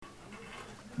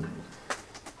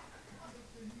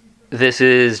This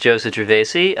is Joseph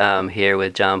Gervasi. I'm here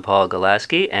with Johnpaul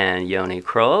Golaski and Yoni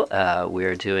Kroll.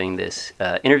 We're doing this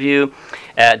interview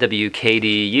at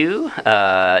WKDU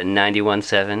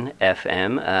 91.7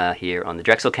 FM here on the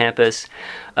Drexel campus.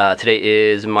 Today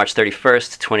is March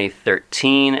 31st,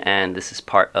 2013, and this is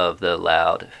part of the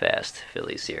Loud, Fast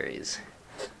Philly series.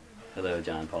 Hello,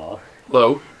 Johnpaul.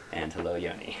 Hello. And hello,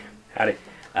 Yoni. Howdy.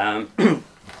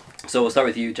 So we'll start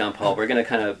with you, Johnpaul. We're going to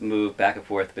kind of move back and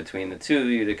forth between the two of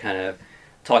you to kind of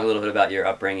talk a little bit about your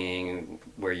upbringing,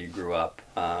 where you grew up,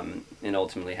 and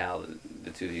ultimately how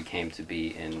the two of you came to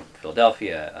be in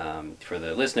Philadelphia. For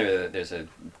the listener, there's a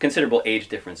considerable age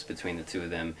difference between the two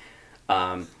of them.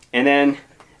 And then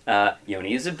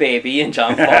Yoni is a baby, and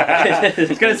Johnpaul... I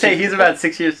was going to say, he's about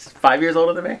 5 years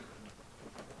older than me.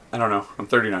 I don't know. I'm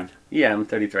 39. Yeah, I'm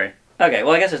 33. Okay,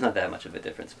 well, I guess there's not that much of a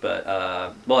difference, but,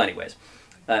 well, anyways.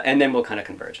 And then we'll kind of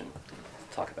converge and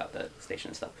talk about the station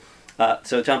and stuff.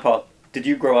 So, Johnpaul, did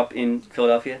you grow up in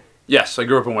Philadelphia? Yes, I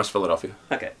grew up in West Philadelphia.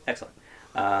 Okay, excellent.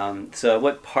 So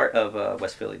what part of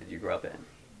West Philly did you grow up in?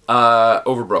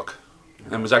 Overbrook.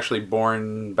 And was actually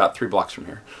born about 3 blocks from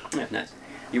here. Yeah, nice.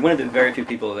 You're one of the very few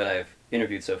people that I've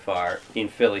interviewed so far in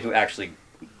Philly who actually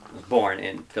was born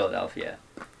in Philadelphia.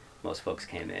 Most folks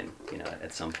came in,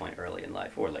 at some point early in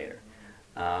life or later.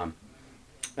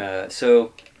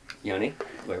 So... Yoni,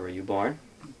 where were you born?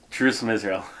 Jerusalem,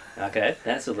 Israel. Okay,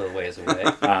 that's a little ways away.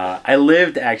 I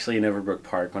lived actually in Overbrook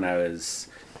Park when I was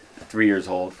 3 years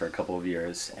old for a couple of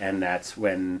years, and that's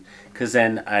when, because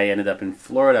then I ended up in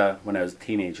Florida when I was a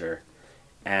teenager,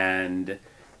 and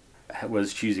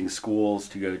was choosing schools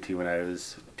to go to when I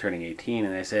was turning 18,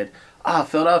 and I said,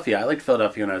 Philadelphia. I liked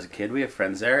Philadelphia when I was a kid. We have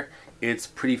friends there. It's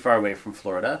pretty far away from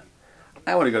Florida.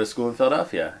 I want to go to school in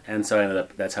Philadelphia. And so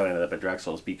that's how I ended up at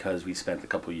Drexel's, because we spent a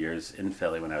couple years in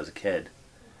Philly when I was a kid.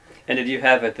 And did you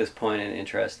have at this point an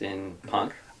interest in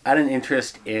punk? I had an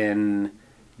interest in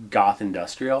goth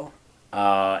industrial,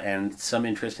 and some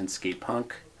interest in skate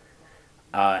punk,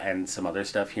 and some other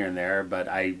stuff here and there, but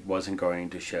I wasn't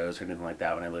going to shows or anything like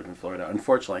that when I lived in Florida,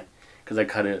 unfortunately, because I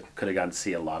could have gotten to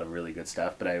see a lot of really good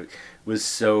stuff, but I was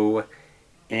so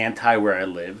anti where I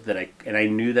lived that I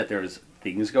knew that there was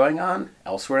things going on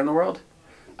elsewhere in the world,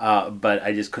 but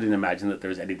I just couldn't imagine that there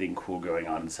was anything cool going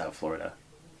on in South Florida.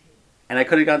 And I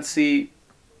could have gone to see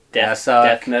death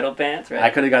metal bands, right? I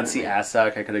could have gone to see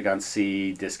Assuck. I could have gone to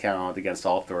see Discount, Against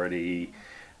All Authority,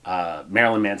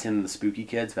 Marilyn Manson and the Spooky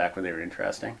Kids back when they were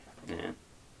interesting. Yeah.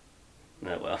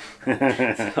 Oh, well.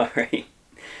 Sorry.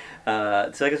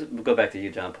 So I guess we'll go back to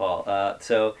you, Johnpaul.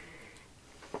 So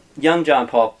young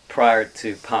Johnpaul, prior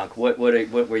to punk, what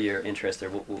were your interests, or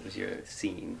what was your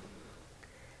scene?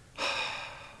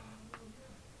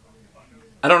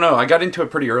 I don't know. I got into it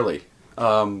pretty early.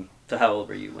 So how old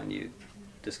were you when you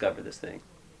discovered this thing?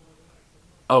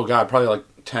 Oh, God, probably like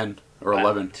 10 or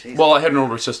 11. Geez. Well, I had an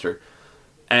older sister,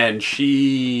 and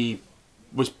she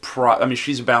was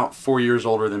she's about 4 years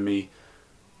older than me,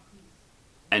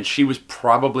 and she was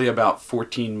probably about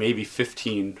 14, maybe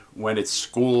 15, when at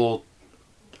school...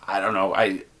 I don't know.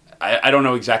 I don't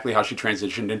know exactly how she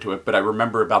transitioned into it, but I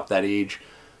remember about that age,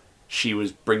 she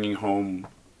was bringing home,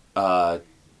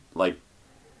 like,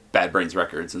 Bad Brains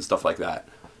records and stuff like that,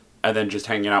 and then just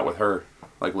hanging out with her,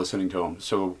 like, listening to them.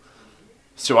 So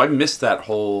I missed that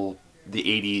whole, the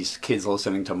 80s kids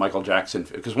listening to Michael Jackson,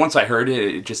 because once I heard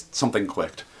it, it just, something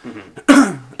clicked.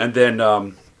 Mm-hmm. And then,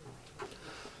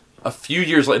 a few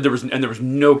years later, there was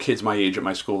no kids my age at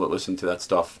my school that listened to that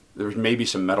stuff. There was maybe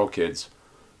some metal kids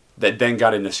that then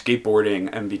got into skateboarding,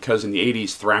 and because in the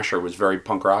 80s Thrasher was very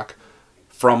punk rock,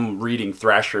 from reading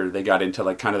Thrasher they got into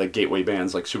like kind of the gateway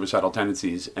bands like Suicidal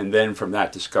Tendencies, and then from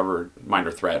that discovered Minor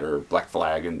Threat or Black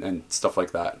Flag and stuff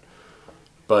like that.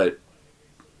 But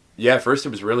yeah, at first I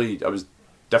was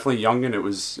definitely young, and it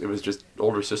was just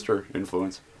older sister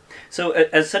influence. So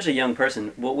as such a young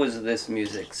person, what was this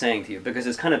music saying to you? Because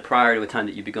it's kind of prior to a time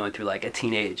that you'd be going through like a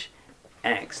teenage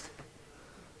angst.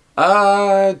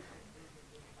 I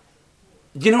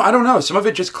don't know. Some of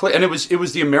it just clicked, and it was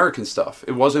the American stuff.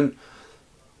 It wasn't...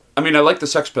 I mean, I liked the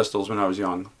Sex Pistols when I was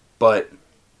young, but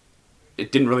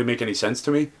it didn't really make any sense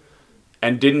to me,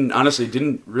 and didn't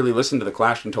really listen to The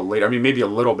Clash until later. I mean, maybe a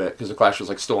little bit, because The Clash was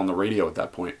like still on the radio at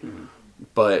that point. Mm-hmm.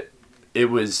 But it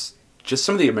was just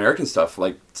some of the American stuff,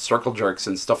 like Circle Jerks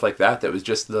and stuff like that was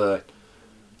just the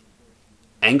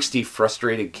angsty,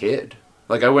 frustrated kid.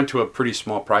 Like, I went to a pretty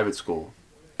small private school,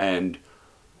 and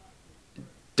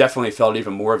definitely felt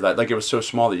even more of that. Like, it was so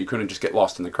small that you couldn't just get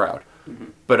lost in the crowd. Mm-hmm.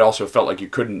 But it also felt like you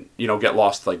couldn't, get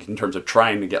lost, like, in terms of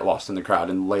trying to get lost in the crowd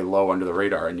and lay low under the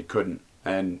radar, and you couldn't.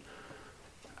 And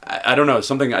I don't know.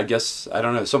 Something, I guess, I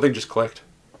don't know. Something just clicked.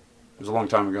 It was a long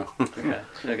time ago.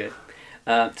 Okay.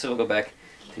 So we'll go back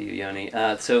to you, Yoni.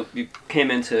 So you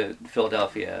came into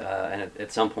Philadelphia, and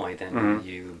at some point, then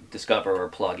you discover or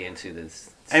plug into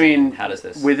this scene. I mean, how does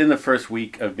this? Within the first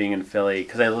week of being in Philly,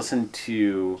 because I listened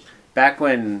to back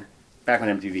when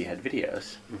MTV had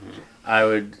videos, I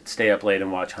would stay up late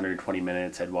and watch 120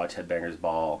 Minutes. I'd watch Headbangers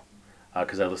Ball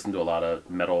because I listened to a lot of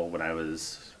metal when I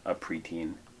was a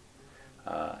preteen,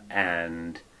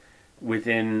 and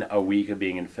within a week of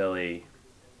being in Philly,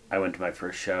 I went to my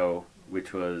first show,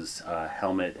 which was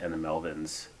Helmet and the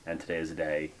Melvins and Today Is a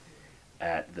Day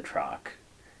at the Troc,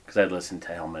 because I'd listened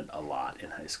to Helmet a lot in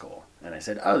high school. And I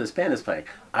said, oh, this band is playing.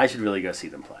 I should really go see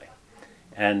them play.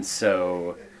 And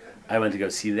so I went to go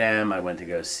see them. I went to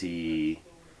go see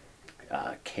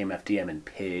KMFDM and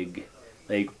Pig.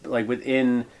 Like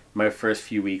within my first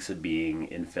few weeks of being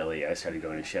in Philly, I started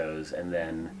going to shows. And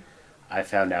then I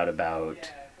found out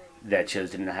about that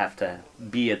shows didn't have to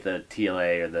be at the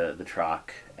TLA or the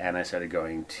Troc, and I started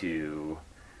going to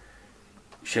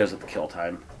shows at the Kill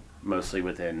Time, mostly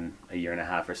within a year and a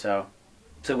half or so.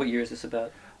 So what year is this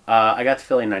about? I got to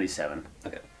Philly in '97.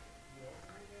 Okay.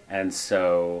 And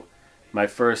so my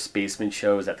first basement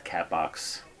show was at the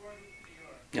Catbox.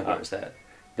 And where was that?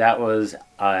 That was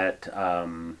at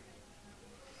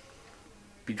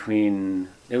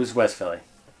it was West Philly,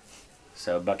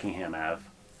 so Buckingham Ave.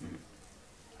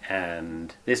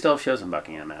 And they still have shows in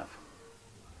Buckingham Ave,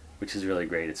 which is really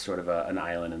great. It's sort of an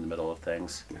island in the middle of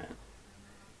things. Right.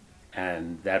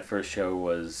 And that first show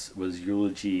was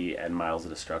Eulogy and Miles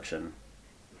of Destruction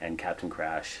and Captain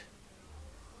Crash.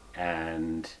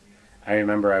 And I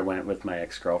remember I went with my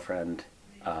ex-girlfriend.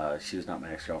 She was not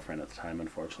my ex-girlfriend at the time,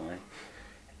 unfortunately.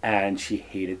 And she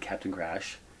hated Captain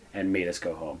Crash and made us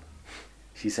go home.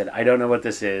 She said, I don't know what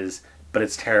this is, but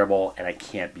it's terrible, and I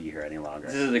can't be here any longer.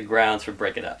 This is the grounds for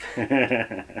breaking up.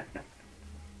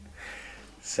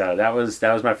 So that was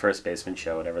my first basement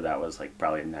show, whatever that was, like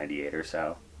probably in '98 or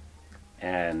so.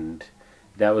 And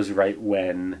that was right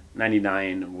when,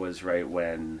 '99 was right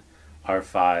when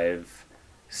R5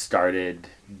 started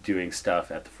doing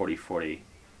stuff at the 4040.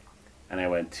 And I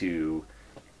went to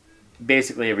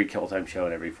basically every Kill Time show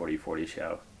and every 4040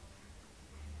 show.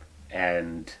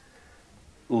 And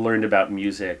learned about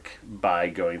music by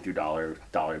going through dollar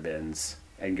bins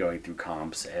and going through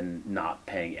comps and not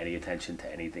paying any attention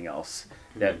to anything else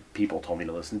that people told me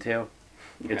to listen to.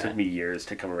 It took me years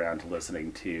to come around to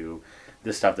listening to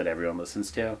the stuff that everyone listens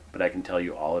to, but I can tell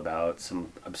you all about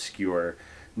some obscure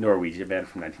Norwegian band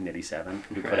from 1987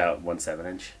 who put out 1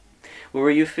 7-inch. Well,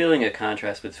 were you feeling a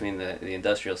contrast between the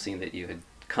industrial scene that you had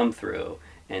come through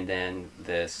and then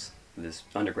this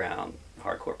underground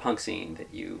hardcore punk scene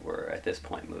that you were at this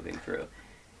point moving through?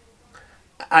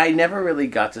 I never really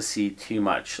got to see too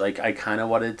much. Like, I kind of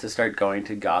wanted to start going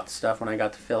to goth stuff when I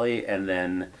got to Philly, and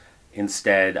then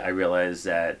instead I realized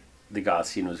that the goth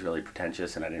scene was really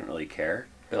pretentious and I didn't really care.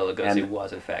 Bela Lugosi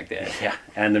was in fact dead. Yeah,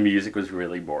 and the music was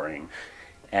really boring,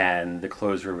 and the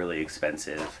clothes were really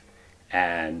expensive,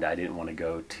 and I didn't want to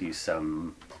go to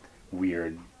some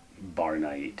weird bar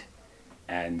night.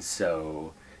 And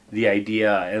so the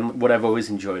idea, and what I've always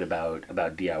enjoyed about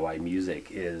DIY music,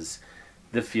 is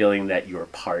the feeling that you're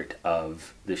part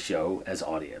of the show as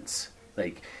audience.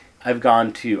 Like, I've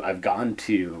gone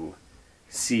to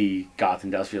see goth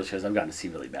industrial shows. I've gone to see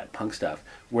really bad punk stuff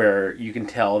where you can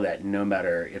tell that no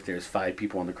matter if there's 5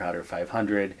 people in the crowd or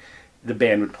 500, the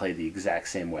band would play the exact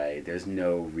same way. There's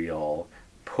no real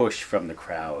push from the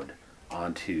crowd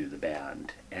onto the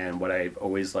band. And what I've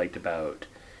always liked about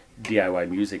DIY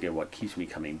music and what keeps me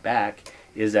coming back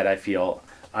is that I feel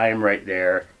I am right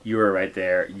there, you are right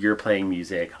there, you're playing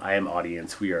music, I am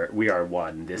audience, we are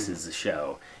one, this is the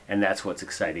show. And that's what's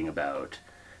exciting about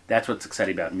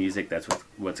music, that's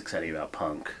what's exciting about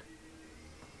punk.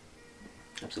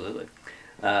 Absolutely.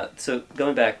 So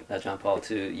going back, Johnpaul,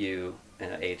 to you,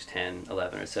 age 10,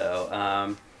 11 or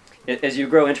so, as you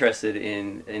grow interested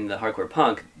in the hardcore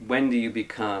punk, when do you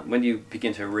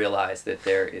begin to realize that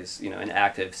there is an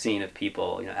active scene of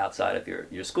people outside of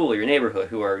your school or your neighborhood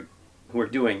who are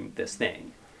doing this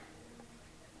thing?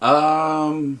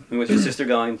 Was your sister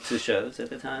going to shows at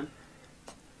the time?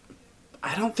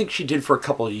 I don't think she did for a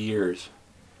couple of years.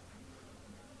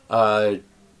 And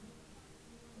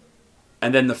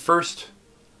then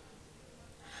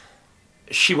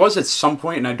she was at some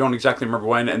point, and I don't exactly remember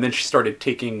when, and then she started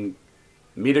taking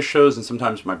me to shows, and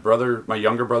sometimes my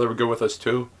younger brother would go with us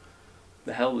too.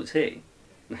 The hell was he?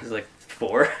 He was like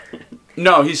 4?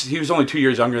 No, he was only 2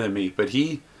 years younger than me, but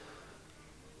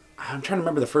I'm trying to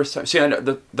remember the first time. See, I know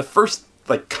the first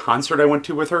like concert I went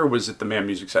to with her was at the Mann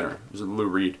Music Center. It was at Lou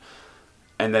Reed.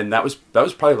 And then that was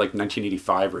probably like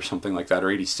 1985 or something like that, or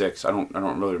 86. I don't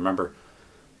really remember.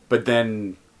 But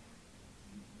then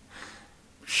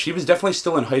she was definitely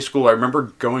still in high school. I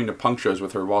remember going to punk shows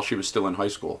with her while she was still in high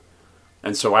school.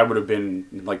 And so I would have been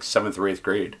in like 7th or 8th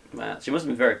grade. Wow. She must have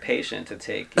been very patient to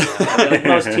take, like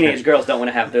most teenage girls don't want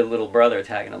to have their little brother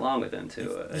tagging along with them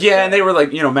to a Yeah, show. and they were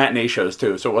like, matinee shows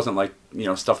too. So it wasn't like,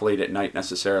 stuff late at night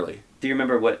necessarily. Do you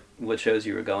remember what shows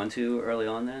you were going to early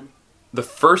on then? The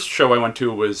first show I went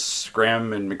to was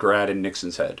Scram and McGrath and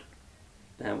Nixon's Head.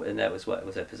 And that was what?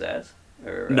 Was that Pizzazz?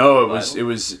 Or, No, Revival? it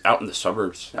was out in the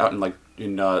suburbs, out on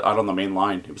the main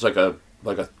line. It was like a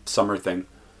summer thing.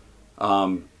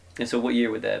 And so what year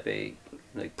would that be?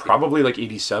 Like Probably like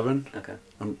 87. Okay.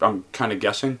 I'm kind of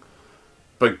guessing,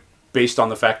 but based on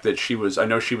the fact that I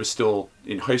know she was still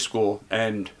in high school,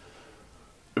 and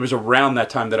it was around that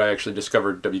time that I actually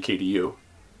discovered WKDU,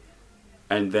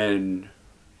 and then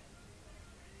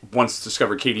once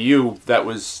discovered KDU, that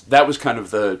was kind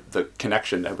of the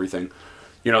connection to everything.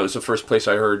 It was the first place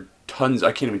I heard tons.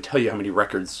 I can't even tell you how many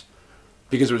records,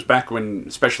 because it was back when,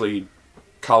 especially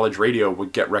college radio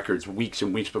would get records weeks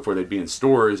and weeks before they'd be in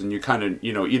stores, and you kind of,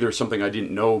 either something I didn't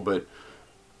know, but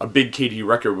a big KDU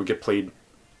record would get played,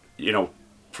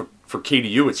 for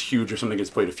KDU it's huge, or something gets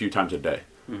played a few times a day.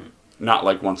 Mm-hmm. Not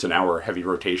like once an hour heavy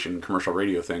rotation commercial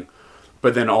radio thing.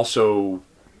 But then also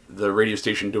the radio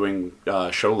station doing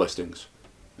show listings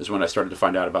is when I started to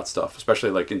find out about stuff,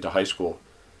 especially like into high school.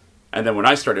 And then when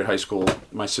I started high school,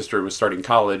 my sister was starting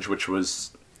college, which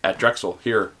was at Drexel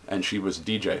here, and she was a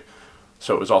DJ.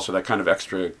 So it was also that kind of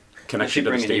extra connection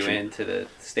to the station. She bringing you into the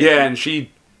station? Yeah, and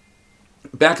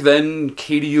back then,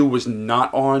 KDU was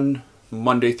not on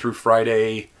Monday through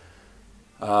Friday,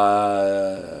 2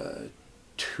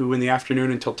 in the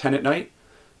afternoon until 10 at night.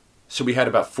 So we had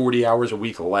about 40 hours a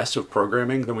week less of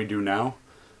programming than we do now.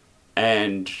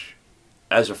 And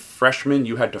as a freshman,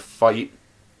 you had to fight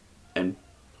and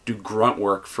do grunt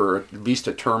work for at least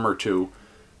a term or two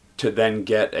to then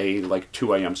get a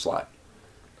 2 a.m. slot.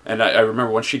 And I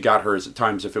remember once she got hers, at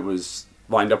times if it was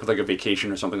lined up with like a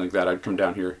vacation or something like that, I'd come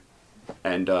down here.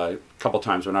 And a couple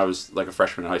times when I was like a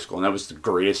freshman in high school, and that was the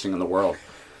greatest thing in the world.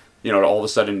 To all of a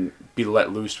sudden be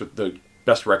let loose with the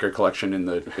best record collection in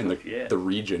the Yeah. the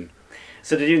region.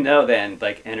 So did you know then,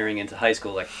 like entering into high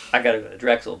school, like I got to go to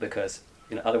Drexel because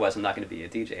otherwise I'm not going to be a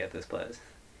DJ at this place?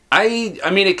 I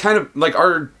mean, it kind of like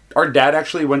our dad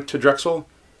actually went to Drexel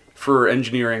for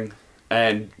engineering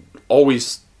and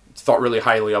always thought really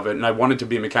highly of it, and I wanted to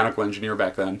be a mechanical engineer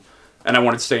back then, and I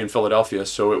wanted to stay in Philadelphia,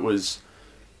 so it was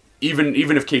even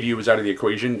if KDU was out of the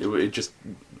equation, it just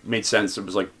made sense. It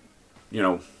was like,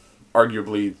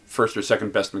 arguably first or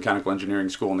second best mechanical engineering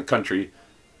school in the country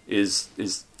is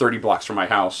 30 blocks from my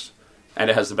house,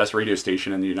 and it has the best radio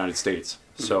station in the United States.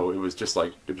 So it was just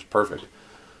like, it was perfect.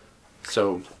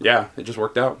 So yeah, it just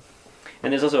worked out.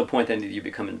 And there's also a point then that you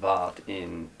become involved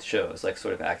in shows, like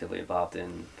sort of actively involved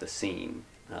in the scene.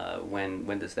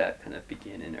 When does that kind of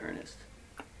begin in earnest?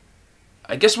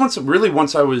 I guess once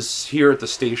I was here at the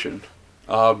station.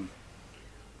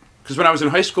 Because when I was in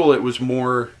high school, it was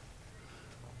more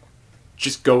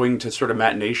just going to sort of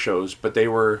matinee shows, but they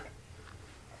were...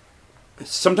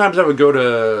 Sometimes I would go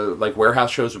to like warehouse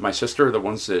shows with my sister, the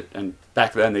ones that... And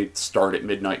back then they'd start at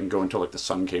midnight and go until like the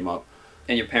sun came up.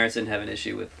 And your parents didn't have an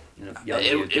issue with yelling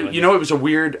at you doing it was a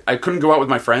weird... I couldn't go out with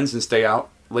my friends and stay out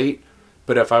late,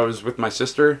 but if I was with my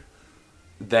sister,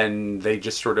 then I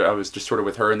was just sort of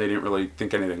with her, and they didn't really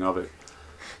think anything of it.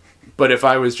 But if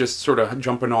I was just sort of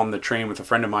jumping on the train with a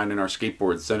friend of mine in our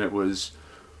skateboards, then it was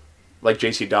like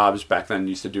JC Dobbs back then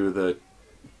used to do the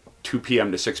 2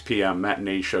 p.m. to 6 p.m.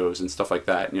 matinee shows and stuff like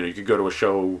that. You could go to a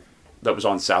show that was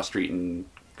on South Street and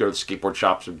go to the skateboard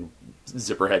shops and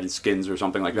Zipperhead and Skins or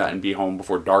something like that and be home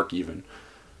before dark even,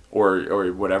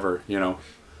 or whatever,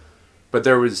 But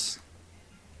there was...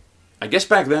 I guess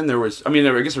back then there was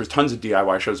tons of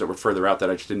DIY shows that were further out that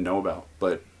I just didn't know about.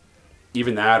 But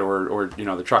even that, or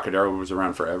the Trocadero was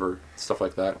around forever, stuff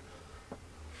like that.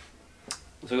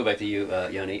 So go back to you,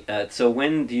 Yoni. So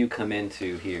when do you come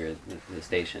into here, the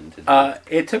station? To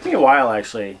It took me a while,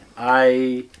 actually.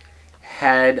 I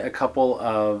had a couple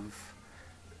of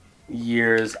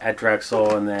years at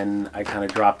Drexel, and then I kind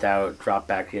of dropped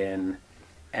back in,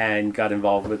 and got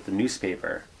involved with the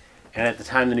newspaper. And at the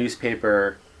time, the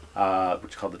newspaper...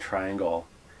 which is called The Triangle,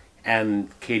 and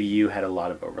KDU had a lot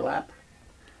of overlap.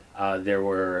 There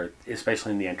were,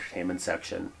 especially in the entertainment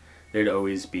section, there'd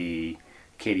always be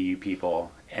KDU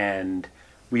people, and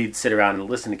we'd sit around and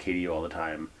listen to KDU all the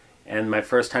time. And my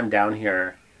first time down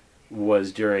here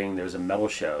was there was a metal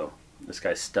show this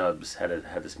guy Stubbs had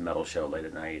this metal show late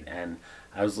at night, and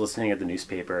I was listening at the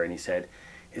newspaper, and he said,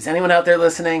 "Is anyone out there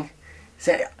listening? He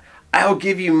said, I'll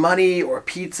give you money or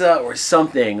pizza or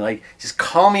something. Like, just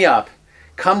call me up,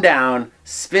 come down,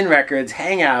 spin records,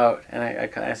 hang out." And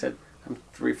I said, "I'm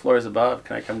 3 floors above.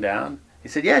 Can I come down?" He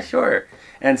said, "Yeah, sure."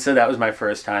 And so that was my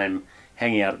first time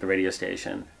hanging out at the radio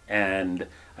station. And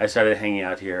I started hanging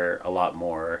out here a lot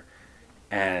more,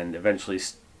 and eventually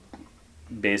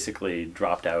basically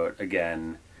dropped out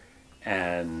again,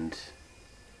 and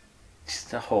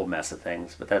just a whole mess of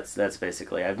things. But that's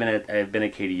basically. I've been at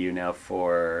KDU now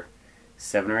for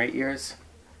 7 or 8 years.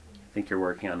 I think you're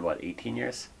working on what, 18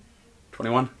 years?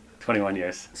 21. 21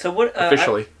 years. So what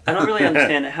officially? I don't really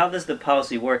understand. How does the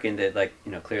policy work in that, like,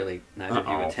 clearly neither of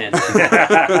you attend.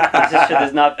 This should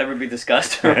does not ever be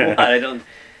discussed or what? I don't.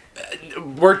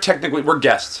 We're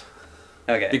guests.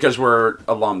 Okay. Because we're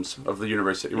alums of the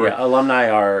university. Alumni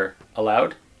are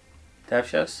allowed to have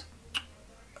shows?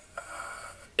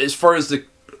 As far as the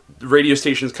radio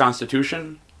station's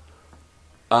constitution,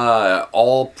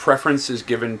 all preference is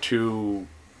given to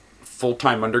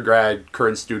full-time undergrad,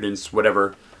 current students,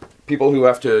 whatever, people who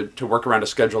have to work around a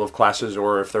schedule of classes,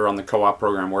 or if they're on the co-op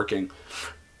program working.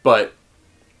 But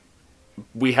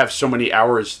we have so many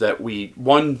hours that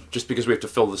just because we have to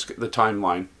fill the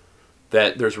timeline,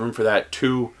 that there's room for that.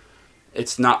 2,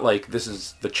 it's not like this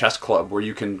is the chess club where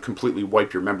you can completely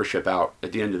wipe your membership out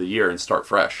at the end of the year and start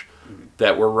fresh. Mm-hmm.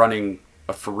 That we're running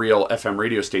a for real FM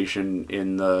radio station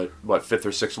in the 5th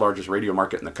or 6th largest radio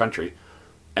market in the country,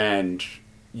 and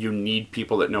you need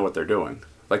people that know what they're doing.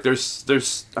 Like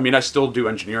there's I still do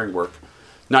engineering work,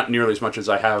 not nearly as much as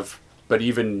I have, but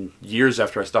even years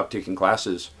after I stopped taking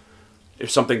classes,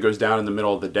 if something goes down in the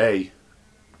middle of the day,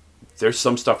 there's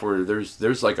some stuff where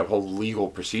there's like a whole legal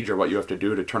procedure what you have to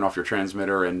do to turn off your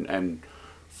transmitter and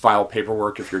file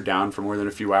paperwork if you're down for more than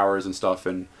a few hours and stuff.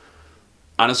 And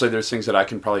honestly, there's things that I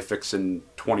can probably fix in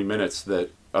 20 minutes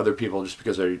that other people, just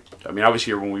because I was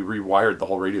here when we rewired the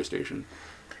whole radio station.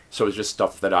 So it's just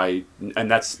stuff that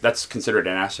and that's considered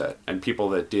an asset. And people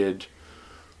that did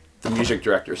the music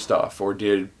director stuff or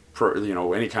did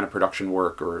any kind of production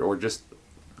work or just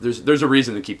there's a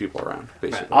reason to keep people around,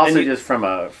 basically. Also, just from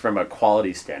a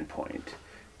quality standpoint,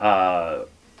 the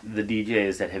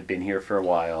DJs that have been here for a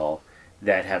while,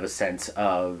 that have a sense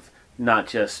of not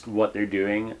just what they're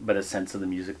doing, but a sense of the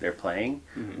music they're playing,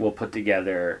 mm-hmm. will put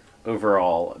together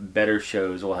overall better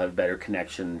shows, will have better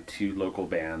connection to local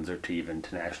bands or to even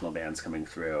to national bands coming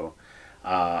through,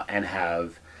 and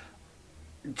have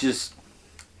just...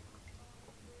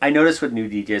 I notice with new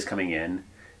DJs coming in,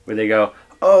 where they go,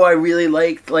 "Oh, I really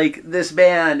liked this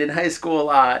band in high school a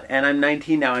lot, and I'm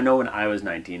 19 now." I know when I was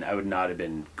 19, I would not have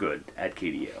been good at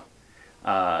KDU.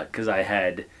 Because I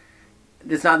had...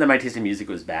 It's not that my taste in music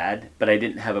was bad, but I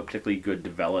didn't have a particularly good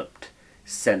developed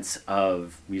sense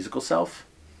of musical self.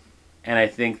 And I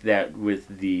think that with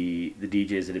the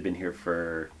DJs that have been here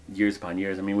for years upon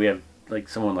years, we have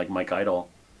someone like Mike Idle,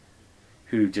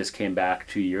 who just came back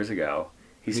 2 years ago.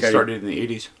 He started in the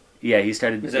 80s. Yeah, he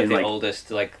started Is that the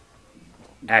oldest,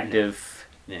 active...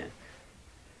 Yeah.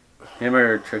 Him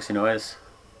or Trixie Noise?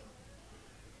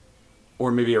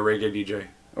 Or maybe a reggae DJ.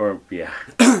 Or, yeah.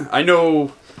 I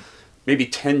know maybe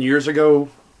 10 years ago,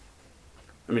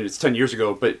 it's 10 years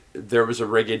ago, but there was a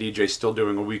reggae DJ still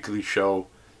doing a weekly show,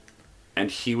 and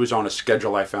he was on a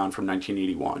schedule I found from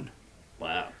 1981.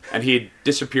 Wow. And he had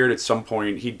disappeared at some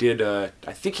point. He did, I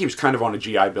think he was kind of on a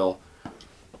GI Bill.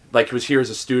 He was here as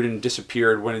a student,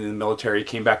 disappeared, went in the military,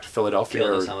 came back to Philadelphia.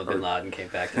 Killed Osama bin Laden, came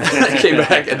back. Came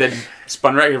back and then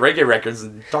spun reggae records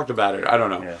and talked about it. I don't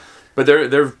know. Yeah. But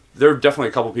there are definitely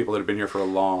a couple people that have been here for a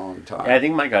long time. Yeah, I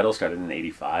think Mike Idle started in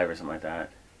 85 or something like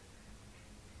that.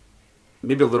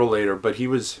 Maybe a little later, but he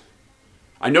was...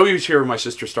 I know he was here when my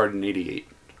sister started in 88.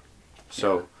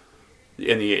 So,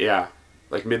 in the...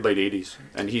 mid-late 80s.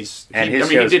 And he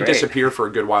did disappear for a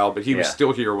good while, but he was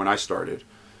still here when I started.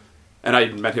 And I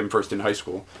met him first in high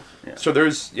school. Yeah. So they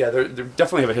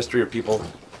definitely have a history of people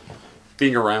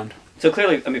being around. So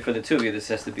clearly, for the two of you, this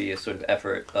has to be a sort of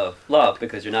effort of love,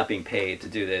 because you're not being paid to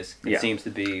do this. It seems to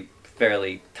be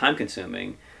fairly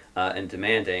time-consuming and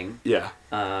demanding. Yeah.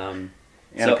 And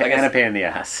a pain in the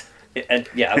ass. And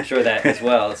I'm sure that as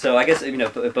well. So I guess,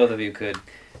 if both of you could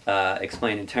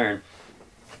explain in turn,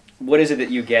 what is it that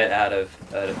you get out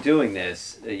of doing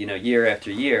this, year after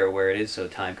year, where it is so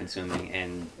time consuming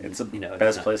and it's the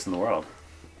best place in the world?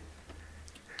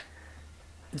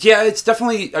 Yeah, it's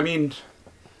definitely.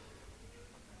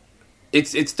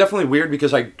 It's definitely weird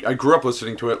because I grew up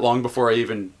listening to it long before I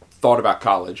even thought about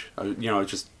college. I was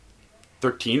just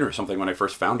 13 or something when I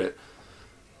first found it,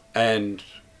 and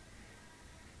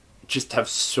just have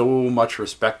so much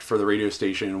respect for the radio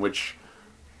station, which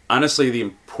honestly the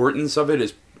importance of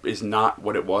it is not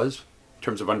what it was in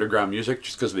terms of underground music,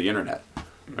 just because of the internet.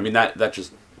 I mean, that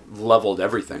just leveled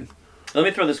everything. Let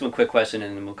me throw this one quick question,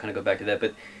 and then we'll kind of go back to that.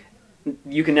 But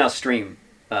you can now stream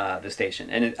the station,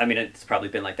 and it's probably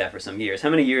been like that for some years. How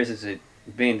many years has it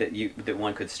been that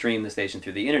one could stream the station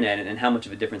through the internet, and how much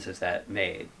of a difference has that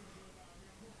made?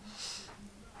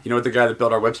 You know what? The guy that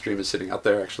built our web stream is sitting out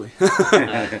there, actually.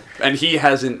 And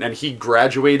he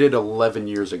graduated 11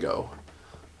 years ago.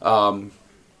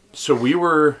 So he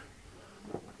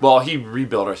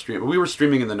rebuilt our stream. We were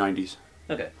streaming in the 90s.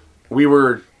 Okay. We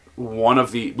were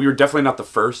definitely not the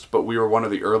first, but we were one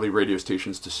of the early radio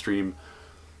stations to stream.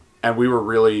 And we were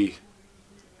really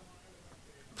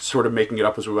sort of making it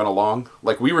up as we went along.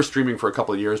 Like, we were streaming for a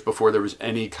couple of years before there was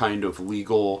any kind of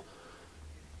legal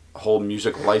whole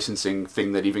music licensing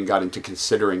thing that even got into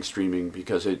considering streaming,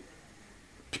 because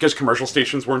commercial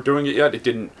stations weren't doing it yet.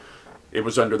 It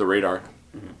was under the radar.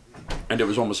 Mm-hmm. And it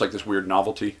was almost like this weird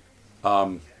novelty.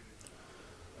 But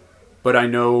I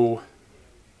know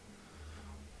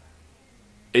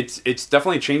it's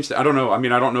definitely changed. I don't know. I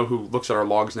mean, I don't know who looks at our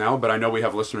logs now, but I know we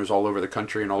have listeners all over the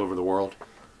country and all over the world.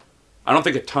 I don't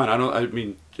think a ton. I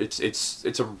mean,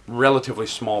 it's a relatively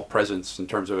small presence in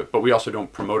terms of it, but we also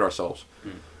don't promote ourselves.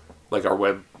 Like our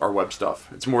web stuff.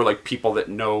 It's more like people that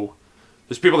know.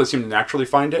 There's people that seem to naturally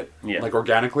find it, like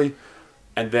organically,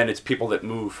 and then it's people that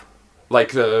move.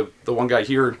 Like the one guy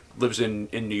here lives in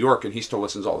New York, and he still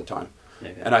listens all the time.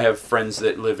 Okay. And I have friends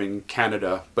that live in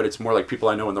Canada, but it's more like people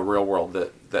I know in the real world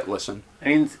that listen. I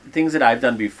mean, things that I've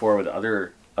done before with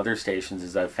other stations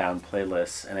is I've found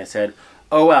playlists, and I said,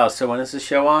 "Oh wow, so when is this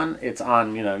show on? It's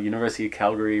on, University of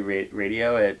Calgary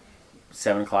radio at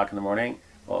 7:00 in the morning."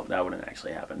 Well, that wouldn't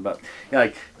actually happen, but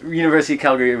like University of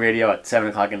Calgary radio at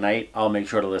 7:00 at night, I'll make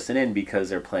sure to listen in because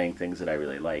they're playing things that I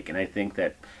really like, and I think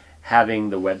that having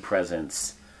the web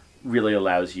presence really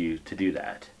allows you to do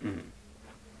that. Mm-hmm.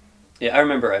 Yeah, I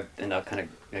remember, and I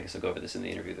guess I'll go over this in the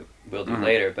interview that we'll do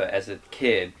later, but as a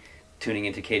kid, tuning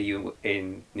into KDU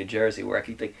in New Jersey, where I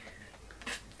could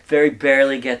very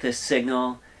barely get this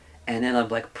signal, and then I'm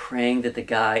praying that the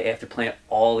guy, after playing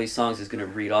all these songs, is going to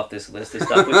read off this list of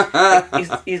stuff.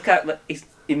 Which,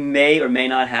 it may or may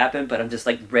not happen, but I'm just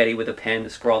ready with a pen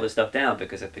to scroll this stuff down,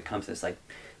 because it becomes this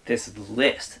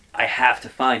list. I have to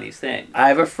find these things. I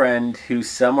have a friend who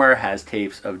somewhere has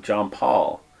tapes of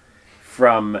Johnpaul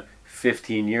from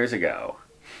 15 years ago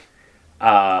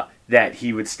that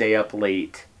he would stay up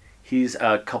late. He's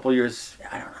a couple years,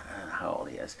 I don't know how old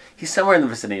he is. He's somewhere in the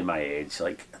vicinity of my age,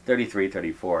 33,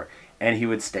 34. And he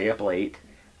would stay up late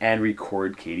and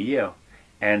record KDU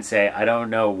and say, I don't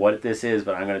know what this is,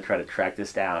 but I'm going to try to track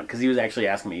this down. Because he was actually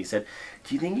asking me, he said,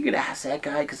 do you think you could ask that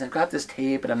guy? Because I've got this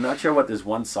tape and I'm not sure what this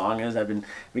one song is. I've been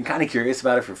kind of curious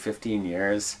about it for 15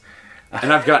 years.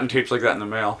 And I've gotten tapes like that in the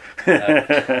mail.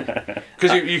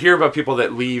 Because you hear about people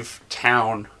that leave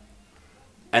town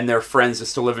and their friends that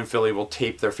still live in Philly will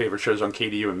tape their favorite shows on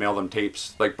KDU and mail them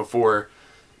tapes. Before,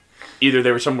 either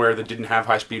they were somewhere that didn't have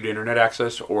high-speed internet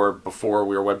access, or before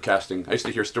we were webcasting. I used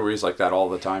to hear stories like that all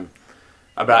the time.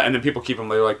 And then people keep them,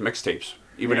 they're like mixtapes.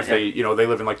 Even if they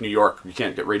live in New York, you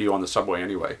can't get radio on the subway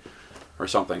anyway, or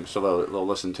something. So they'll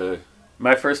listen to.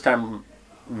 My first time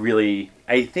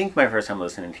I think my first time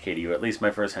listening to KDU, at least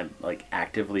my first time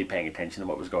actively paying attention to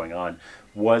what was going on,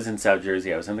 was in South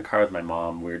Jersey. I was in the car with my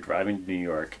mom. We were driving to New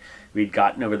York. We'd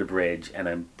gotten over the bridge, and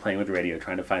I'm playing with the radio,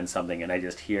 trying to find something, and I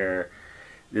just hear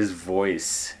this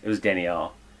voice. It was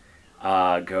Danielle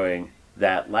going,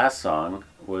 that last song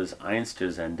was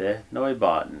Einstürzende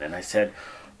Neubauten. And I said,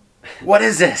 what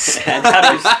is this? And how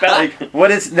do you spell it?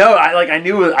 What is... No, I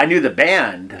knew the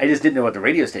band. I just didn't know what the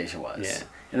radio station was. Yeah.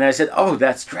 And then I said, oh,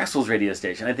 that's Dressel's radio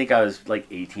station. I think I was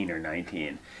 18 or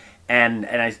 19. And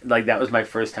I that was my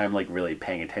first time really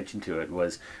paying attention to it,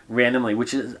 was randomly,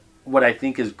 which is what I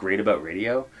think is great about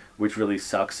radio, which really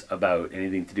sucks about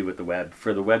anything to do with the web.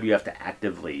 For the web, you have to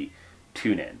actively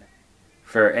tune in.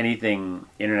 For anything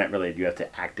internet related, you have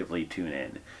to actively tune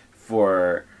in.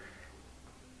 For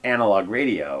analog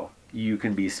radio, you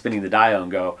can be spinning the dial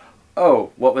and go,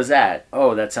 oh, what was that?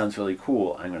 Oh, that sounds really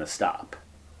cool. I'm going to stop.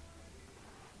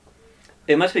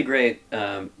 It must be great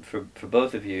for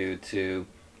both of you to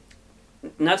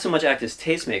not so much act as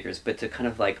tastemakers, but to kind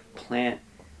of plant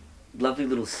lovely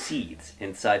little seeds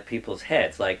inside people's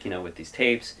heads, with these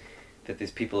tapes that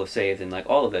these people have saved, and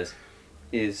all of this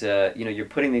is, you're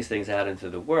putting these things out into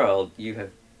the world. You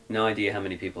have no idea how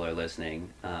many people are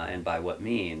listening and by what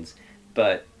means,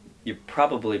 but you're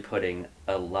probably putting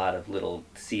a lot of little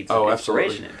seeds Oh, of absolutely.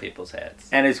 inspiration in people's heads.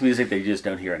 And it's music they just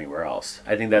don't hear anywhere else.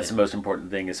 I think that's the most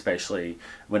important thing, especially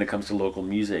when it comes to local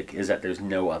music, is that there's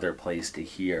no other place to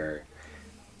hear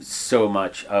so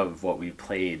much of what we've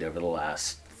played over the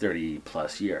last 30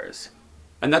 plus years.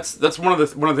 And that's one of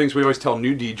the things we always tell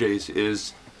new DJs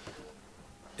is,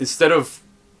 instead of,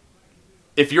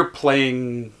 if you're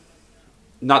playing,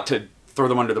 not to throw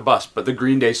them under the bus, but the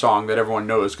Green Day song that everyone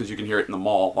knows because you can hear it in the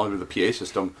mall under the PA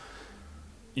system,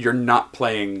 you're not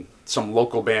playing some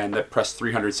local band that pressed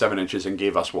 307 inches and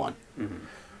gave us one,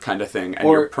 kind of thing. And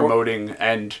you're promoting,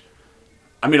 and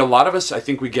I mean, a lot of us, I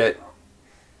think we get,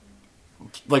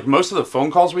 like, most of the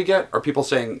phone calls we get are people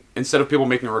saying, instead of people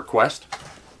making a request,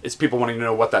 it's people wanting to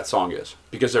know what that song is,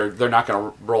 because they're not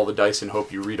going to roll the dice and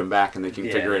hope you read them back and they can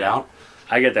figure it out.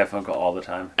 I get that phone call all the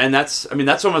time. And that's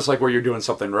almost like where you're doing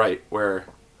something right, where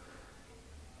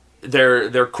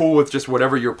they're cool with just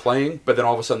whatever you're playing, but then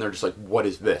all of a sudden they're just like, what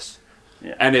is this?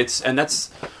 Yeah. And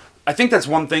that's I think that's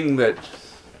one thing that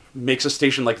makes a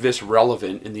station like this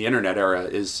relevant in the internet era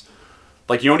is,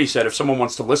 like Yoni said, if someone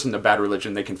wants to listen to Bad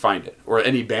Religion, they can find it. Or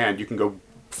any band, you can go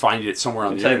find it somewhere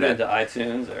on the Type internet. into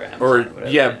iTunes or Amazon Or whatever.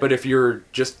 yeah, but if you're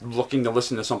just looking to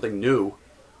listen to something new,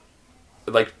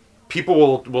 like,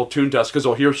 people will tune to us because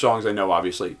they'll hear songs they know,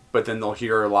 obviously, but then they'll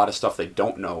hear a lot of stuff they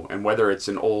don't know, and whether it's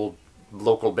an old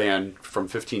local band from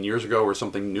 15 years ago or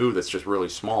something new that's just really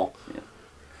small. Yeah.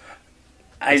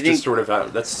 I think just sort of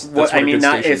that's what what I a mean. good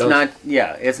station does.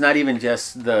 It's not even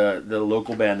just the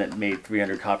local band that made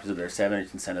 300 copies of their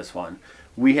 7-inch and sent us one.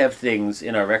 We have things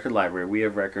in our record library. We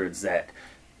have records that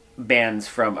bands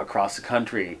from across the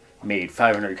country made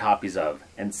 500 copies of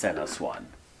and sent us one.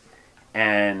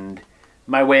 And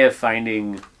my way of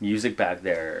finding music back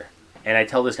there, and I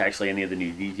tell this to actually any of the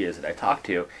new DJs that I talk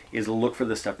to, is look for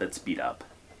the stuff that's beat up.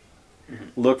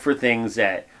 Mm-hmm. Look for things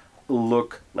that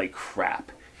look like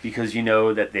crap, because you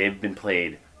know that they've been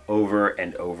played over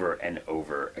and over and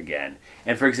over again.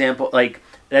 And for example, like,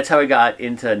 that's how I got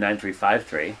into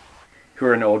 9353, who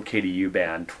are an old KDU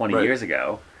band 20 years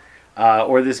ago.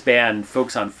 Or this band,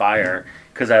 Folks on Fire,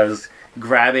 because I was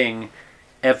grabbing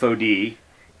FOD,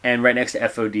 and right next to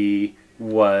FOD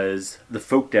was the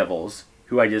Folk Devils,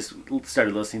 who I just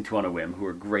started listening to on a whim, who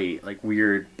were great, like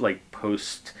weird, like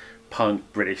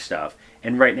post-punk British stuff.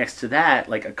 And right next to that,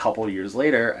 like a couple years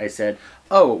later, I said,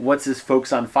 oh, what's this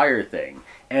Folks on Fire thing?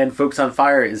 And Folks on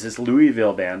Fire is this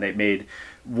Louisville band that made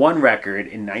one record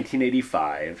in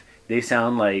 1985. They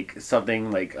sound like something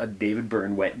like a David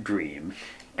Byrne wet dream.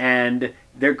 And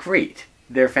they're great.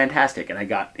 They're fantastic. And I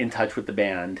got in touch with the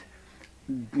band,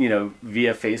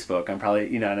 via Facebook. I'm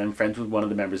probably, and I'm friends with one of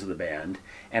the members of the band.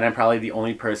 And I'm probably the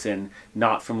only person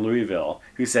not from Louisville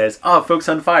who says, oh, Folks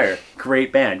on Fire,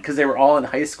 great band. Because they were all in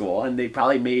high school, and they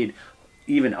probably made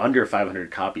even under 500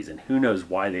 copies. And who knows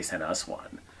why they sent us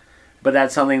one. But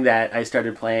that's something that I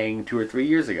started playing 2 or 3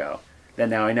 years ago. That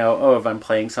now I know, oh, if I'm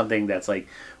playing something that's like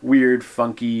weird,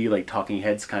 funky, like Talking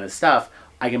Heads kind of stuff,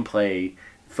 I can play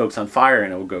Folks on Fire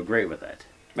and it will go great with it.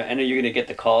 I know you're going to get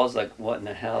the calls like, what in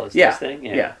the hell is this thing?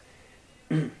 Yeah.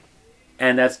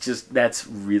 And that's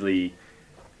really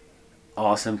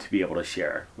awesome to be able to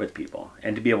share with people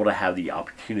and to be able to have the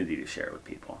opportunity to share with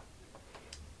people.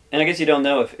 And I guess you don't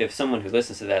know if someone who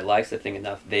listens to that likes the thing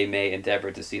enough, they may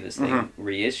endeavor to see this thing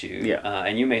reissued. Yeah.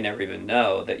 And you may never even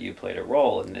know that you played a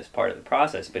role in this part of the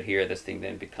process, but here this thing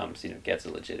then becomes, gets a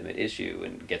legitimate issue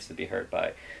and gets to be heard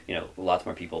by, lots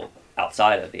more people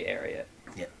outside of the area.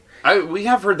 Yeah. We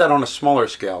have heard that on a smaller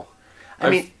scale. I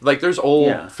mean, like, there's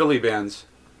old Philly bands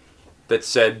that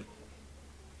said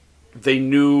they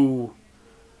knew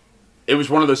it was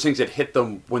one of those things that hit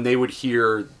them when they would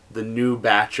hear the new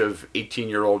batch of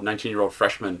 18-year-old, 19-year-old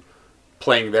freshmen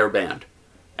playing their band.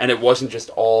 And it wasn't just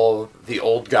all the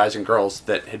old guys and girls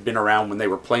that had been around when they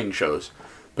were playing shows.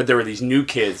 But there were these new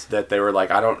kids that they were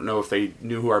like, I don't know if they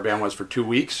knew who our band was for 2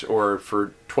 weeks or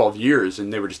for 12 years,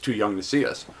 and they were just too young to see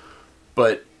us.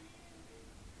 But,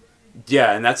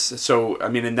 yeah, and that's, so, I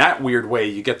mean, in that weird way,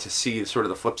 you get to see sort of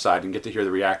the flip side and get to hear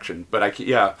the reaction. But, I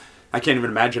can't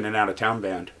even imagine an out-of-town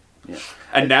band. Yeah.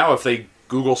 And now if they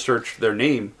Google search their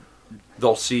name,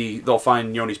 they'll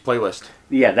find Yoni's playlist.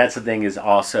 Yeah, that's the thing, is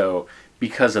also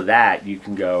because of that you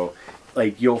can go,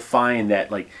 like, you'll find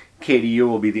that, like, KDU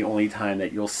will be the only time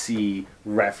that you'll see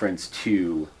reference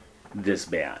to this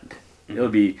band. Mm-hmm. It'll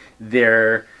be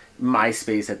their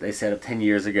MySpace that they set up 10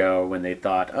 years ago when they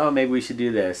thought, oh, maybe we should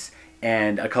do this,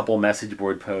 and a couple message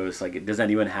board posts like, does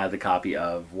anyone have the copy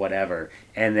of whatever,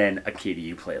 and then a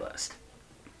KDU playlist.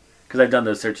 Because I've done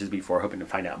those searches before, hoping to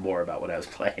find out more about what I was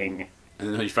playing.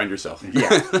 And then you find yourself.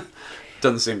 Yeah.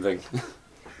 Done the same thing.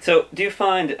 So, do you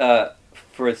find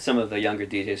for some of the younger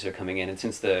DJs that are coming in, and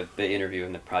since the interview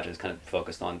and the project is kind of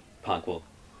focused on punk, we'll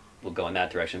go in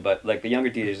that direction. But like the younger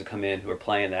DJs that come in who are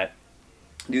playing that,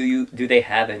 do they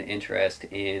have an interest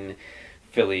in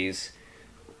Philly's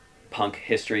punk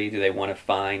history? Do they want to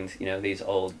find these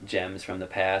old gems from the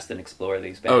past and explore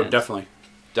these bands? Oh,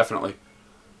 definitely.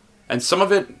 And some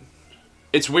of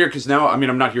it's weird because now, I mean,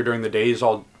 I'm not here during the days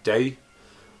all day,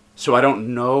 so I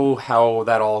don't know how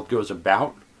that all goes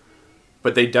about.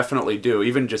 But they definitely do.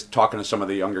 Even just talking to some of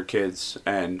the younger kids,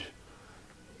 and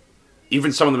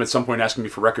even some of them at some point asking me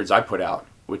for records I put out,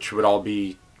 which would all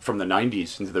be from the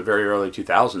 90s into the very early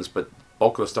 2000s. But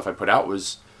bulk of the stuff I put out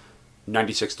was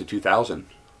 96 to 2000. And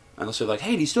they'll say like,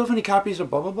 hey, do you still have any copies of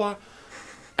blah, blah, blah?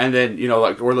 And then,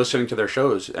 like we're listening to their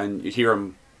shows and you hear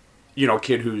them, a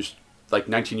kid who's like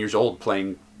 19 years old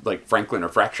playing like Franklin or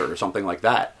Fracture or something like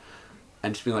that.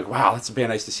 And just being like, wow, that's a band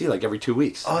nice to see like every 2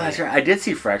 weeks. Oh, that's right. I did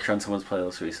see Fracture on someone's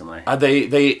playlist recently.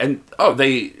 They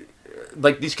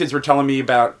like these kids were telling me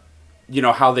about,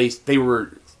 how they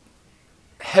were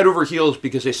head over heels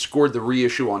because they scored the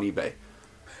reissue on eBay.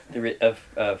 Of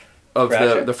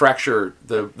Fracture? the Fracture,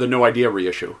 the No Idea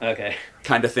reissue. Okay.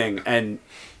 Kind of thing. And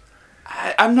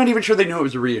I'm not even sure they knew it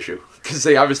was a reissue because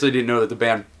they obviously didn't know that the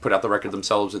band put out the record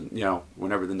themselves in,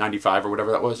 whenever the 95 or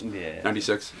whatever that was. Yeah.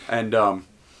 96.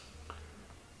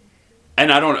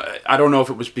 And I don't know if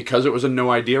it was because it was a No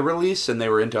Idea release and they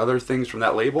were into other things from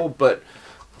that label, but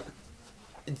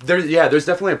there's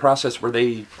definitely a process where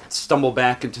they stumble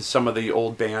back into some of the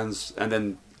old bands,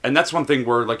 and that's one thing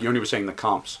where, like Yoni was saying, the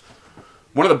comps.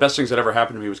 One of the best things that ever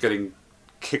happened to me was getting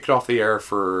kicked off the air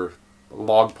for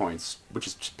log points, which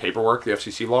is just paperwork, the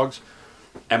FCC logs,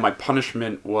 and my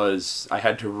punishment was I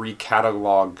had to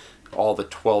recatalog all the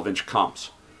 12-inch comps,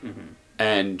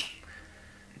 and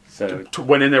So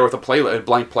went in there with a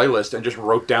blank playlist and just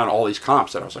wrote down all these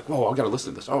comps. And I was like, whoa, I got to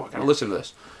listen to this. Oh, I got to listen to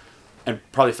this. And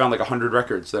probably found like 100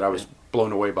 records that I was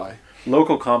blown away by.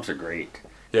 local comps are great.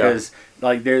 Yeah. Because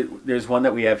like there's one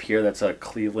that we have here that's a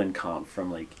Cleveland comp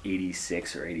from like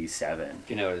 86 or 87.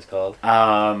 Do you know what it's called?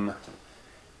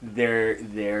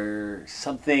 They're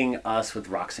something us with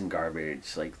rocks and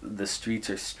garbage. Like the streets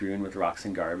are strewn with rocks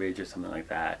and garbage or something like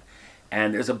that.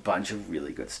 And there's a bunch of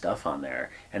really good stuff on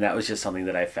there. And that was just something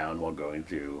that I found while going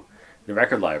through the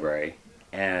record library.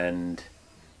 And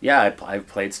yeah, I've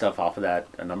played stuff off of that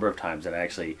a number of times. And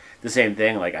actually, the same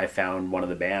thing, like I found one of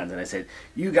the bands and I said,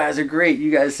 you guys are great.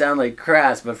 You guys sound like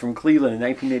Crass, but from Cleveland in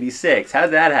 1986. How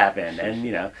did that happen? And,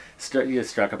 you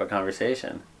struck up a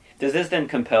conversation. Does this then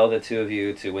compel the two of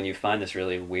you to, when you find this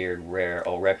really weird, rare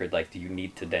old record, like do you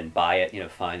need to then buy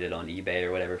it, find it on eBay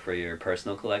or whatever for your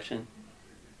personal collection?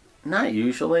 Not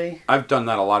usually. I've done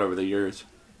that a lot over the years.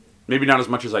 Maybe not as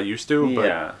much as I used to, but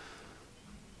Yeah.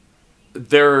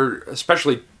 they're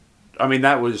especially. I mean,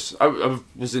 I was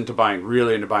really into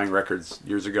buying records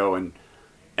years ago, and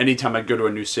anytime I'd go to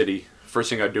a new city, first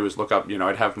thing I'd do is look up.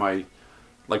 I'd have my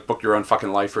Book Your Own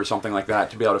Fucking Life or something like that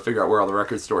to be able to figure out where all the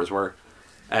record stores were.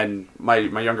 And my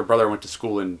younger brother went to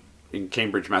school in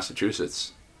Cambridge,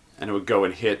 Massachusetts, and it would go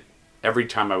and hit every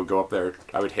time I would go up there.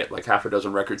 I would hit like half a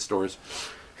dozen record stores.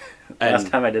 And Last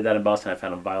time I did that in Boston, I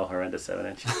found a Vile Horrendous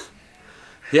 7-inch.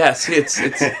 yes, it's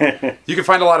you can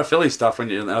find a lot of Philly stuff when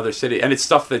you're in another city, and it's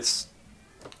stuff that's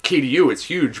KDU. It's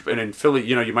huge, and in Philly,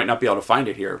 you might not be able to find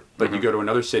it here, but you go to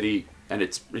another city, and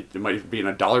it might be in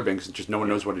a dollar bin because just no one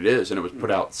knows what it is, and it was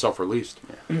put out self-released.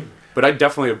 Yeah. But I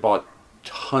definitely have bought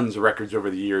tons of records over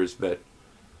the years that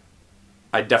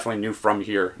I definitely knew from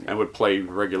here and would play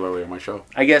regularly on my show.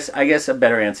 I guess a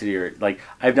better answer to your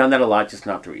I've done that a lot, just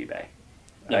not through eBay.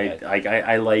 Okay.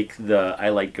 I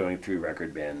like going through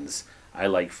record bins. I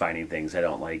like finding things. I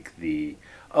don't like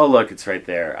oh look, it's right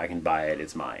there. I can buy it.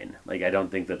 It's mine. I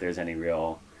don't think that there's any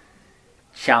real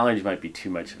challenge. Might be too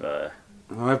much of a.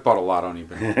 Well, I've bought a lot on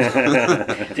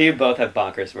eBay. Do you both have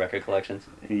bonkers record collections?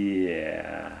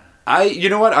 Yeah. You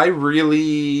know what? I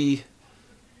really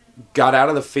got out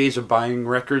of the phase of buying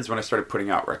records when I started putting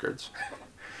out records.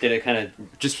 Did it kind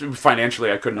of... Just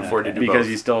financially, I couldn't afford to do both. Because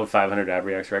you still have 500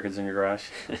 Abriax records in your garage?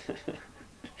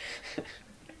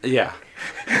 Yeah.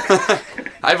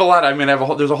 I have a lot. I mean,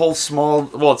 there's a whole small...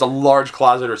 Well, it's a large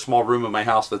closet or small room in my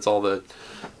house that's all the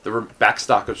back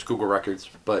stock of Schuylkill records.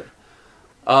 But...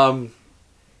 The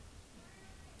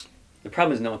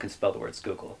problem is no one can spell the word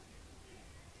Schuylkill.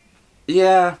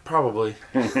 Yeah, probably.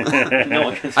 No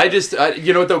one can I just...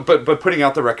 but putting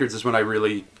out the records is when I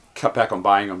really cut back on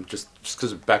buying them, just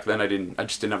because back then I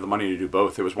just didn't have the money to do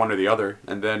both. It was one or the other,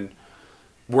 and then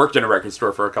worked in a record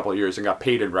store for a couple of years and got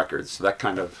paid in records. So that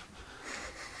kind of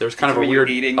There's kind of a Were you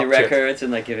weird eating the uptick. records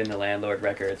and like giving the landlord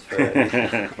records for?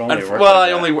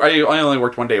 I only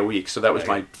worked 1 day a week, so that was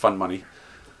my fun money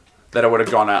that I would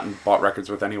have gone out and bought records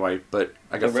with anyway. But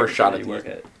I got first shot at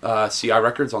the CI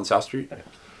Records on South Street,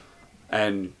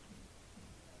 and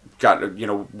got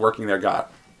working there,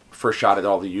 got first shot at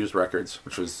all the used records,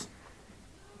 which was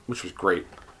great.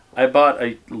 I bought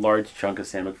a large chunk of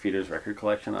Sam McPheeter's record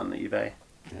collection on the eBay.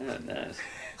 Oh, nice.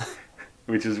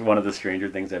 Which is one of the stranger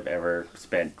things I've ever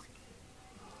spent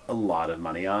a lot of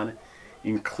money on,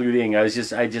 including I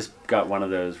just got one of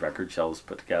those record shelves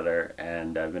put together,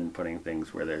 and I've been putting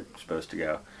things where they're supposed to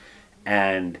go,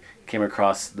 and came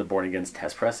across the Born Against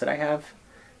test press that I have,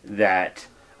 that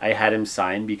I had him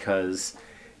sign because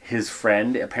his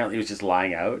friend apparently was just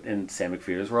lying out in Sam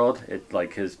McPheeter's world.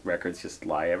 His records just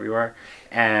lie everywhere.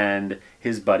 And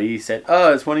his buddy said,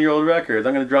 "Oh, it's one of your old records.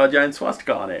 I'm going to draw a giant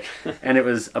swastika on it." And it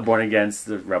was a Born Against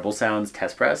the Rebel Sounds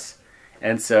test press.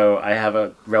 And so I have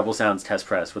a Rebel Sounds test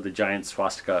press with a giant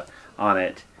swastika on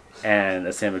it and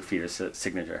a Sam McPheeter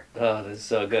signature. Oh, this is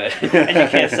so good. And you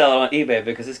can't sell it on eBay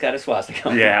because it's got a swastika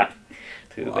on it. Yeah.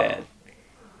 Too bad.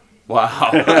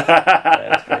 Wow.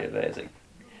 That's pretty amazing.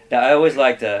 Now, I always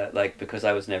liked, because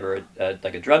I was never a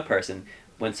drug person,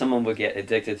 when someone would get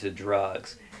addicted to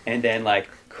drugs and then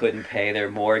couldn't pay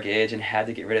their mortgage and had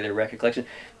to get rid of their record collection.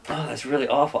 Oh, that's really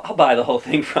awful. I'll buy the whole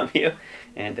thing from you.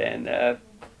 And then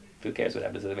who cares what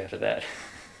happens to them after that?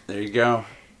 There you go.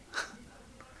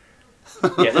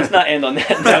 Yeah, let's not end on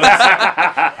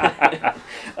that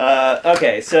note.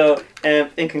 Okay, so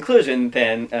in conclusion,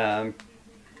 then,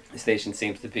 the station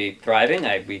seems to be thriving.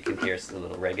 We can hear a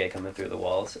little reggae coming through the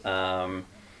walls.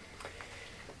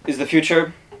 Is the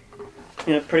future,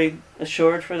 pretty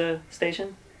assured for the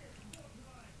station?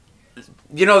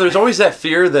 There's always that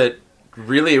fear that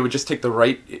really it would just take the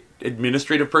right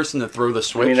administrative person to throw the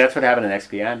switch. I mean, that's what happened in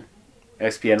XPN.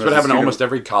 That's what happened to almost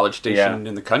every college station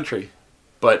in the country.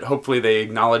 But hopefully they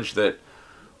acknowledge that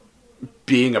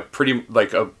being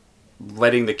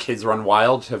letting the kids run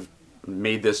wild have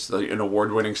made this an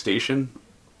award-winning station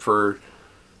for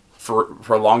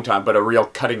a long time, but a real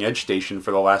cutting-edge station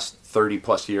for the last 30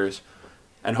 plus years,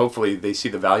 and hopefully they see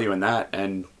the value in that.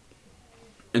 And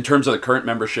in terms of the current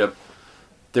membership,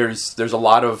 there's a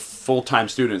lot of full-time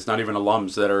students, not even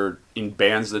alums, that are in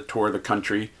bands that tour the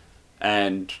country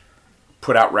and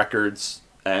put out records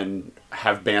and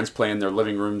have bands play in their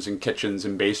living rooms and kitchens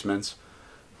and basements.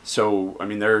 So, I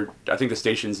mean, I think the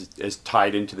station's as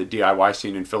tied into the DIY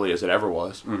scene in Philly as it ever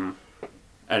was. Mm-hmm.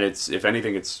 And if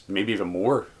anything, it's maybe even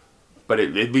more. But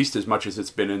at least as much as it's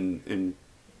been in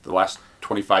the last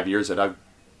 25 years that I've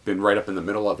been right up in the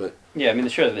middle of it. Yeah, I mean,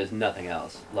 sure that there's nothing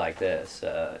else like this.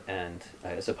 And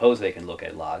I suppose they can look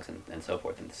at logs and so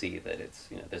forth and see that it's,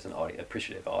 there's an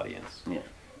appreciative audience. Yeah.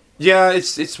 Yeah,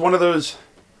 it's one of those...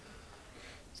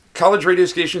 College radio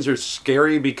stations are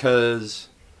scary because...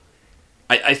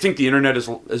 I think the internet is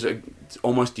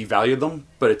almost devalued them,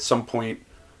 but at some point,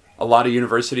 a lot of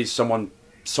universities, someone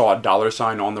saw a dollar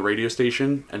sign on the radio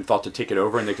station and thought to take it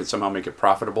over, and they could somehow make it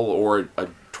profitable, or a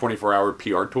 24-hour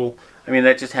PR tool. I mean,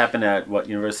 that just happened at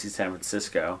University of San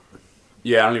Francisco.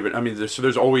 Yeah,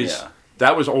 there's always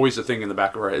that was always the thing in the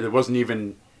back of our head. It wasn't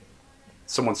even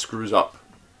someone screws up,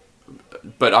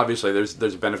 but obviously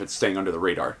there's a benefit to staying under the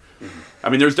radar. Mm-hmm. I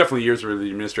mean, there's definitely years where the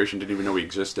administration didn't even know we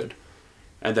existed.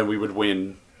 And then we would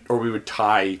win, or we would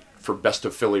tie for Best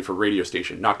of Philly for radio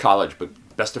station. Not college, but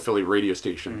Best of Philly radio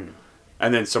station. Mm.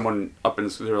 And then someone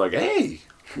they're like, "Hey,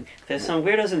 there's some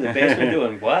weirdos in the basement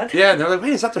doing what?" Yeah, and they're like,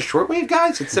 "Wait, is that the shortwave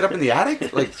guys that sit up in the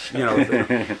attic?"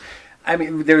 I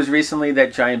mean, there was recently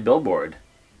that giant billboard.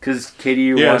 Because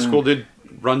KDU the school did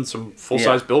run some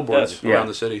full-size billboards around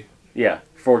the city. Yeah,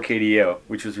 for KDU,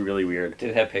 which was really weird. Did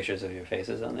it have pictures of your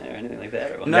faces on there or anything like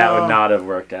that? Or no, that would not have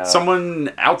worked out.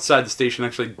 Someone outside the station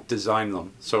actually designed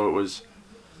them. So it was,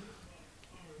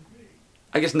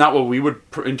 I guess, not what we would,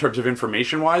 in terms of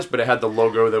information-wise, but it had the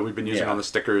logo that we've been using on the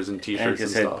stickers and T-shirts and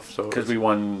stuff. Because we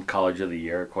won College of the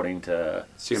Year, according to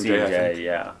CMJ, I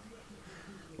think.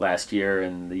 Last year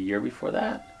and the year before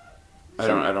that. I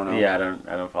don't know. Yeah,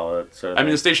 I don't follow it. So I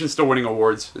mean, the station's still winning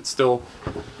awards. It's still,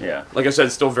 like I said,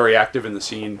 it's still very active in the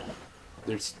scene.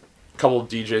 There's a couple of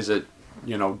DJs that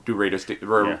do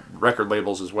record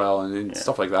labels as well and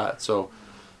stuff like that. So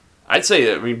I'd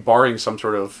say, barring some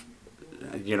sort of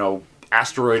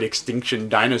asteroid extinction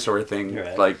dinosaur thing,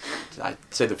 I'd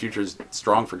say the future is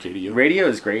strong for KDU. Radio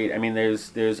is great. I mean,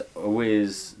 there's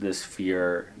always this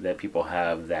fear that people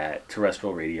have that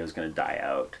terrestrial radio is going to die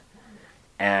out.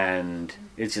 And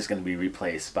it's just going to be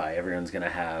replaced by everyone's going to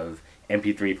have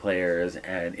MP3 players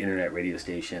and internet radio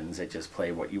stations that just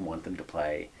play what you want them to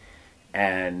play.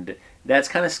 And that's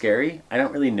kind of scary. I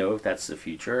don't really know if that's the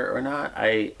future or not.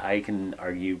 I can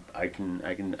argue, I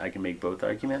can make both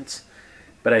arguments.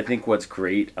 But I think what's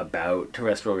great about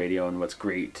terrestrial radio and what's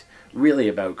great really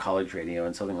about college radio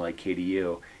and something like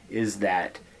KDU is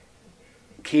that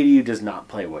KDU does not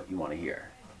play what you want to hear,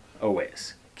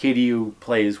 always. KDU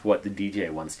plays what the DJ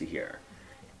wants to hear.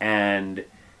 And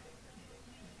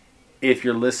if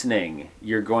you're listening,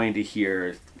 you're going to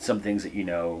hear some things that you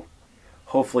know,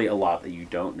 hopefully a lot that you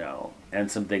don't know, and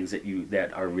some things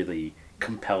that are really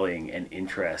compelling and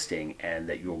interesting and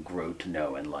that you'll grow to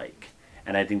know and like.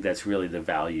 And I think that's really the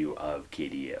value of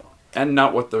KDU. And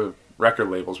not what the record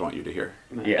labels want you to hear.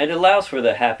 Yeah. And it allows for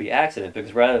the happy accident,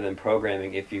 because rather than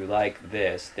programming, if you like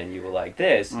this, then you will like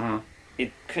this,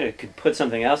 it could put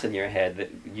something else in your head that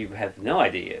you have no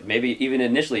idea. Maybe even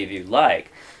initially if you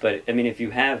like, but I mean, if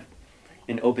you have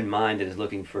an open mind that is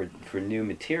looking for new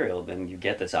material, then you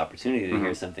get this opportunity to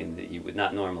hear something that you would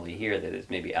not normally hear that is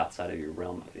maybe outside of your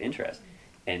realm of interest.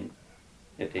 And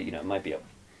it might be a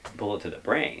bullet to the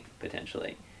brain,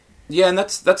 potentially. Yeah, and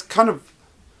that's kind of...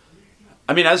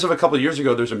 I mean, as of a couple of years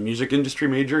ago, there's a music industry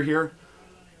major here,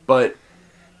 but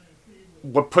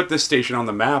what put this station on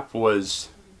the map was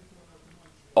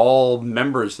all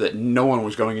members that no one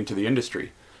was going into the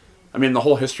industry. I mean, the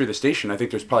whole history of the station, I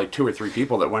think there's probably 2 or 3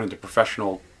 people that went into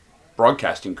professional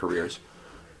broadcasting careers.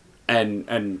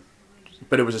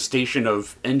 But it was a station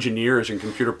of engineers and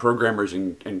computer programmers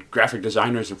and graphic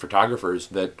designers and photographers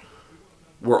that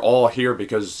were all here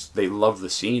because they loved the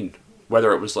scene,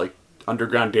 whether it was like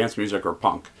underground dance music or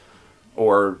punk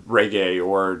or reggae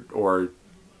or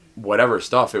whatever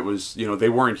stuff. It was, they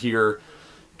weren't here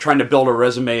trying to build a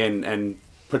resume and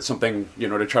put something,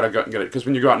 to try to go and get it. Because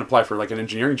when you go out and apply for like an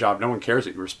engineering job, no one cares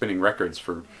that you were spinning records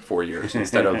for 4 years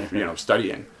instead of,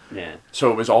 studying. Yeah. So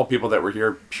it was all people that were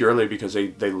here purely because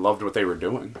they loved what they were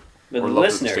doing. But the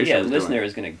listener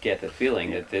is going to get the feeling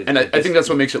that... And I think that's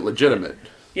what makes it legitimate.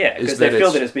 Yeah, because they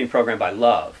feel that it's being programmed by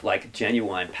love, like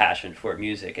genuine passion for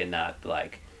music, and not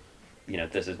like,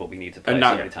 this is what we need to play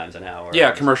so many times an hour.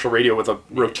 Yeah, commercial radio with a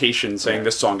rotation saying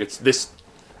this song, it's this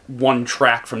one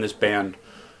track from this band.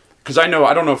 Because I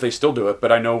don't know if they still do it,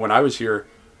 but I know when I was here,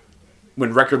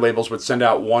 when record labels would send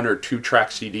out 1 or 2 track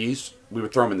CDs, we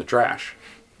would throw them in the trash.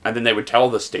 And then they would tell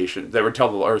the station,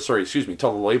 tell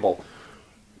the label,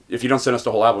 if you don't send us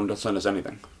the whole album, don't send us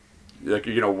anything. Like,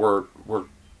 we're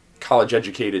college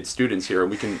educated students here,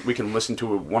 and we can listen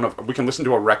to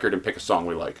a record and pick a song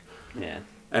we like. Yeah.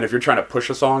 And if you're trying to push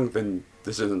a song, then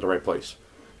this isn't the right place.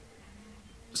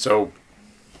 So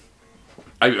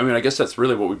I mean, I guess that's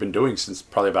really what we've been doing since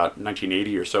probably about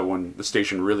 1980 or so, when the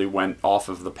station really went off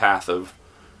of the path of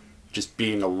just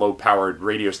being a low-powered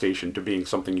radio station to being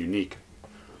something unique.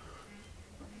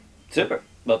 Super.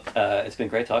 Well, it's been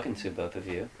great talking to both of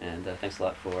you, and thanks a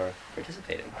lot for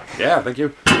participating. Yeah, thank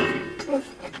you.